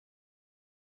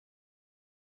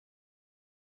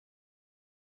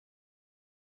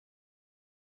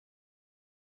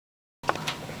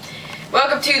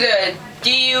welcome to the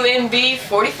DUNB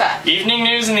 45. Evening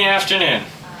news in the afternoon.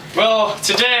 Well,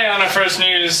 today on our first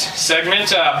news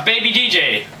segment, Baby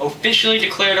DJ officially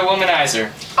declared a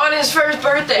womanizer. On his first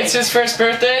birthday. It's his first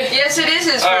birthday? Yes, it is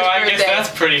his first birthday. Oh, I guess that's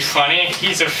pretty funny.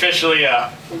 He's officially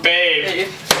a babe.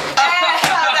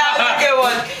 That was a good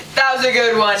one. That was a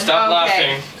good one. Stop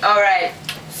laughing. Alright.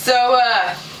 So,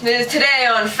 this is today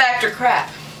on Fact or Crap.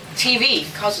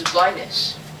 TV causes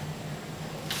blindness.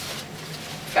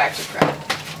 Fact or crap.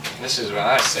 This is what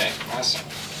I say.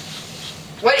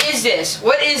 What is this?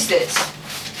 What is this?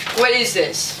 What is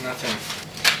this? Nothing.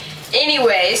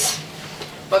 Anyways,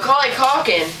 Macaulay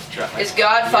Culkin is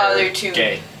godfather to...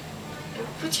 Gay.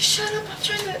 Would you shut up? I'm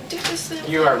trying to do this thing.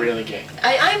 You are really gay.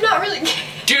 I'm not really gay.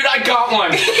 Dude, I got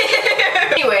one!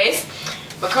 Anyways,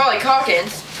 Macaulay Culkin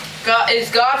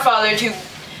is godfather to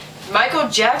Michael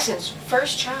Jackson's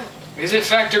first child. Is it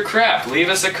fact or crap? Leave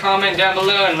us a comment down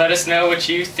below and let us know what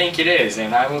you think it is,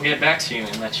 and I will get back to you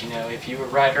and let you know if you were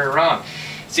right or wrong.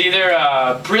 It's either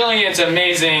a brilliant,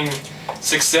 amazing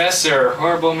success or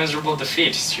horrible, miserable defeat.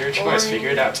 It's your choice.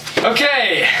 Figure it out.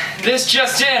 Okay, this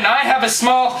just in. I have a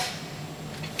small...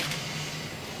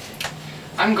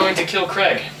 I'm going to kill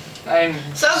Craig.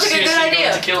 Sounds like a good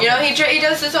idea. You know, he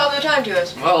does this all the time to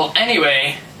us. Well,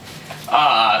 anyway,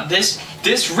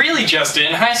 this really just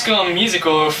in. High School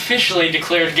Musical officially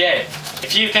declared gay.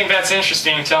 If you think that's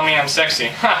interesting, tell me I'm sexy.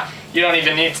 Ha! You don't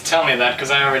even need to tell me that because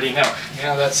I already know. You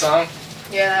know that song?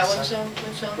 Yeah, that one song.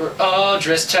 What song? We're all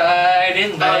dressed tight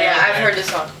in leather. Oh yeah, I've heard this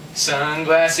song.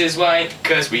 Sunglasses white,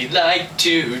 cause we like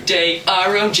to date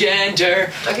our own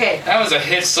gender. Okay. That was a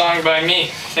hit song by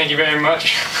me. Thank you very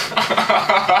much.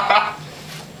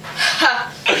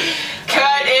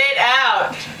 Cut it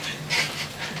out.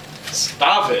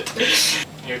 Stop it.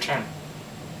 Your turn.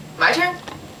 My turn?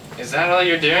 Is that all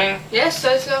you're doing? Yes,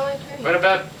 that's all I'm doing. What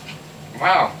about...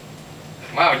 Wow.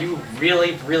 Wow, you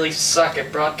really, really suck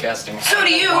at broadcasting. So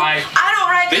do you. I don't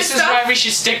write this stuff. This is why we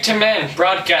should stick to men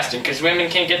broadcasting, because women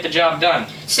can't get the job done.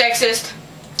 Sexist.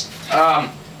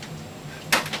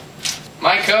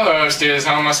 My co-host is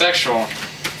homosexual.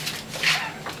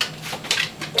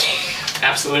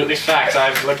 Absolutely fact.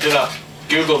 I've looked it up.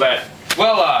 Google that.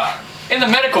 Well, in the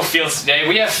medical fields today,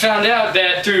 we have found out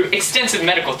that through extensive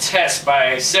medical tests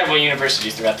by several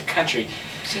universities throughout the country,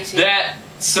 that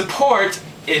support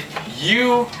if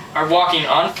you are walking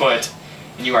on foot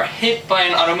and you are hit by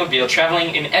an automobile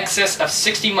traveling in excess of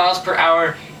 60 miles per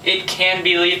hour, it can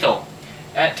be lethal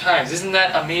at times. Isn't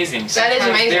that amazing? That is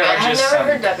amazing. I have never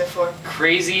heard that before.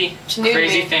 Crazy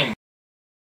thing.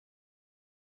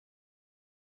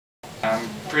 I'm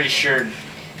pretty sure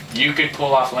you could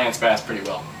pull off Lance Bass pretty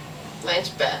well. Lance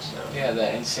Bass? No. Yeah,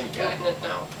 that NSYNC guy.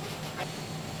 No.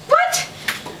 What?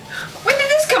 When did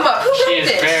this come up? Who wrote this?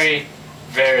 She is very,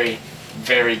 very,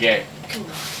 very gay. Come on.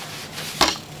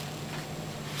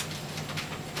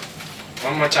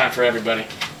 One more time for everybody.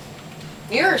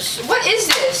 What is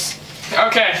this?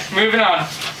 Okay, moving on.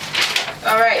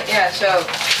 Alright, yeah, so,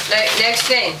 next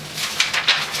thing.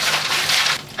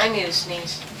 I need to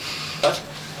sneeze. What?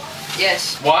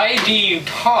 Yes. Why do you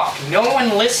talk? No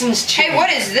one listens to you. Hey, what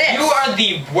is this? You are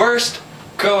the worst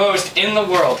co-host in the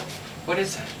world. What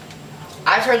is that?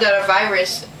 I've heard that a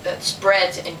virus that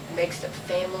spreads and makes the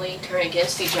family turn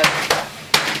against each other.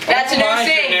 That's a new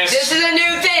thing. Goodness. This is a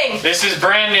new thing. This is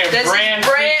brand new. This brand is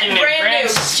brand new.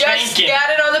 Just got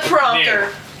it on the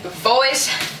prompter. The voice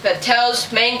that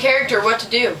tells main character what to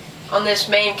do on this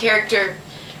main character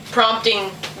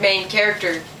prompting main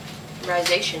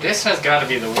characterization. This has got to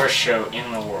be the worst show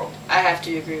in the world. I have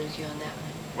to agree with you on that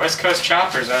one. West Coast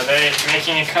Choppers, are they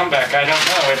making a comeback? I don't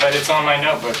know, but it's on my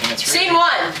notebook and it's really, Scene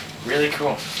 1. Really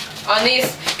cool. On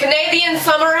this Canadian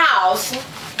summer house.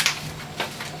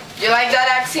 You like that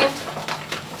accent?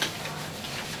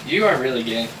 You are really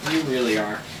gay. You really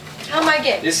are. How am I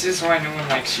gay? This is why no one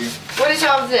likes you. What is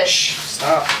all of this? Shh,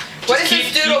 stop. What is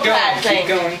this doodle pad thing? Keep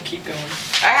going, keep going.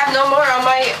 I have no more on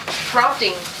my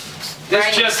prompting.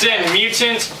 This just in,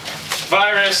 mutant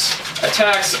virus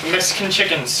attacks Mexican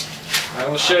chickens. I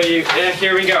will show you, and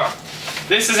here we go.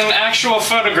 This is an actual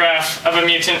photograph of a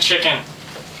mutant chicken.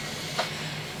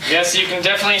 Yes, you can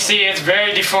definitely see it's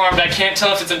very deformed. I can't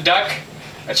tell if it's a duck,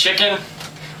 a chicken,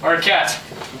 or a cat,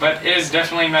 but it is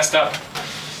definitely messed up.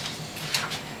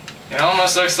 It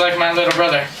almost looks like my little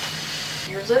brother.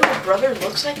 Your little brother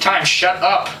looks like... Time, shut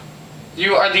up.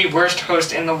 You are the worst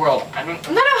host in the world. I'm not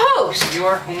a host. You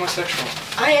are homosexual.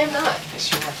 I am not. Yes,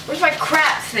 you are. Where's my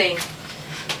crap thing?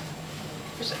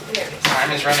 There it is.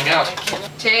 Time is running out.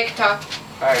 Tick-tock.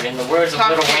 Alright, in the words of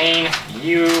Lil Wayne,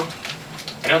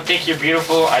 I don't think you're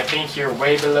beautiful, I think you're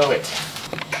way below it.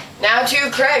 Now to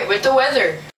Craig with the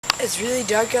weather. It's really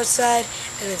dark outside,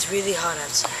 and it's really hot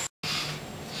outside.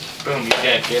 Boom, you're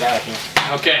dead. Get out of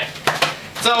here. Okay.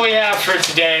 That's all we have for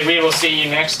today. We will see you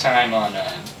next time on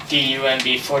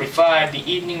DUNB 45,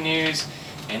 the evening news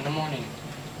in the morning.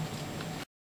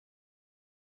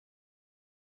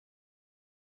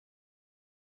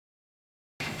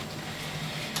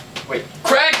 Wait.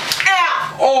 Craig!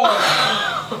 Ow!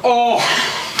 Oh! Oh!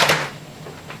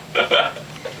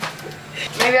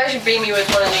 Maybe I should beat me with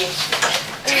one of these.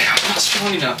 I'm not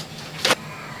strong enough.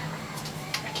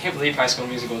 I can't believe High School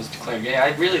Musical was declared gay.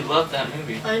 I really love that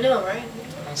movie. I know, right?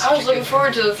 That's I was such a looking good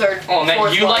forward movie. to the third. Oh man,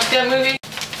 fourth you one. like that movie?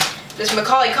 This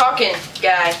Macaulay Culkin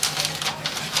guy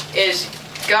is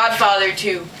godfather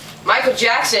to Michael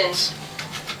Jackson's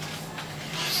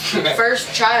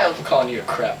first child. I'm calling you a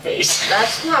crap face.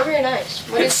 That's not very nice.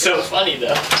 What It's is so funny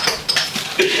though.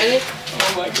 Really?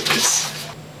 Oh my goodness.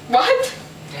 What?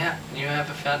 Yeah, you have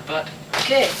a fat butt.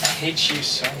 Okay. I hate you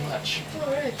so much.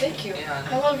 Alright, thank you. Yeah.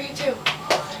 I love you too.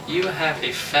 You have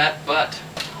a fat butt.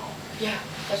 Yeah,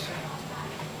 that's right.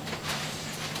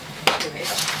 Anyways.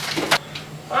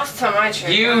 Last time I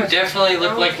checked. You definitely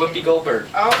look like Whoopi Goldberg.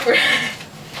 Oh,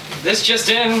 This just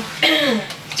in.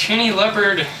 Toony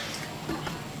Leopard.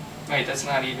 Wait, that's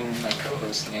not even my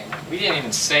co-host's name. We didn't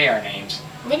even say our names.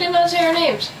 we did not say our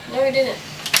names. No, we didn't.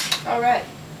 Alright.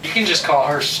 You can just call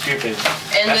her stupid.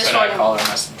 And That's this what I one, call her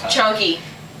most of the time. Chunky.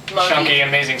 Monkey. Chunky,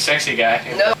 amazing, sexy guy.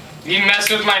 No. You mess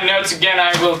with my notes again,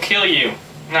 I will kill you.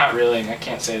 Not really. I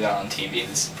can't say that on TV.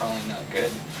 This is probably not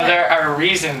good. There are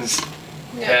reasons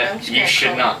Yeah, I'm that just you gonna should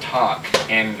call not talk,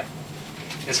 and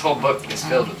this whole book is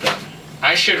filled with them.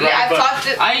 I should Yeah, write I a book. thought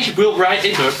that- I will write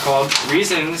a book called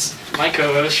Reasons My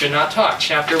Co-Host Should Not Talk.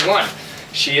 Chapter 1,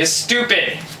 she is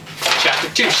stupid. Chapter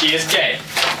 2, she is gay.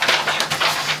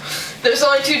 There's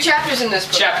only 2 chapters in this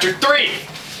book. Chapter 3,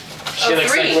 she Oh,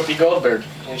 looks 3. like Whoopi Goldberg,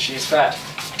 and she's fat.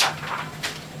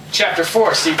 Chapter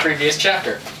 4, see previous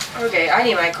chapter. Okay, I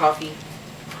need my coffee.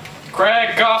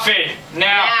 Craig, coffee,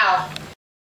 now. Now.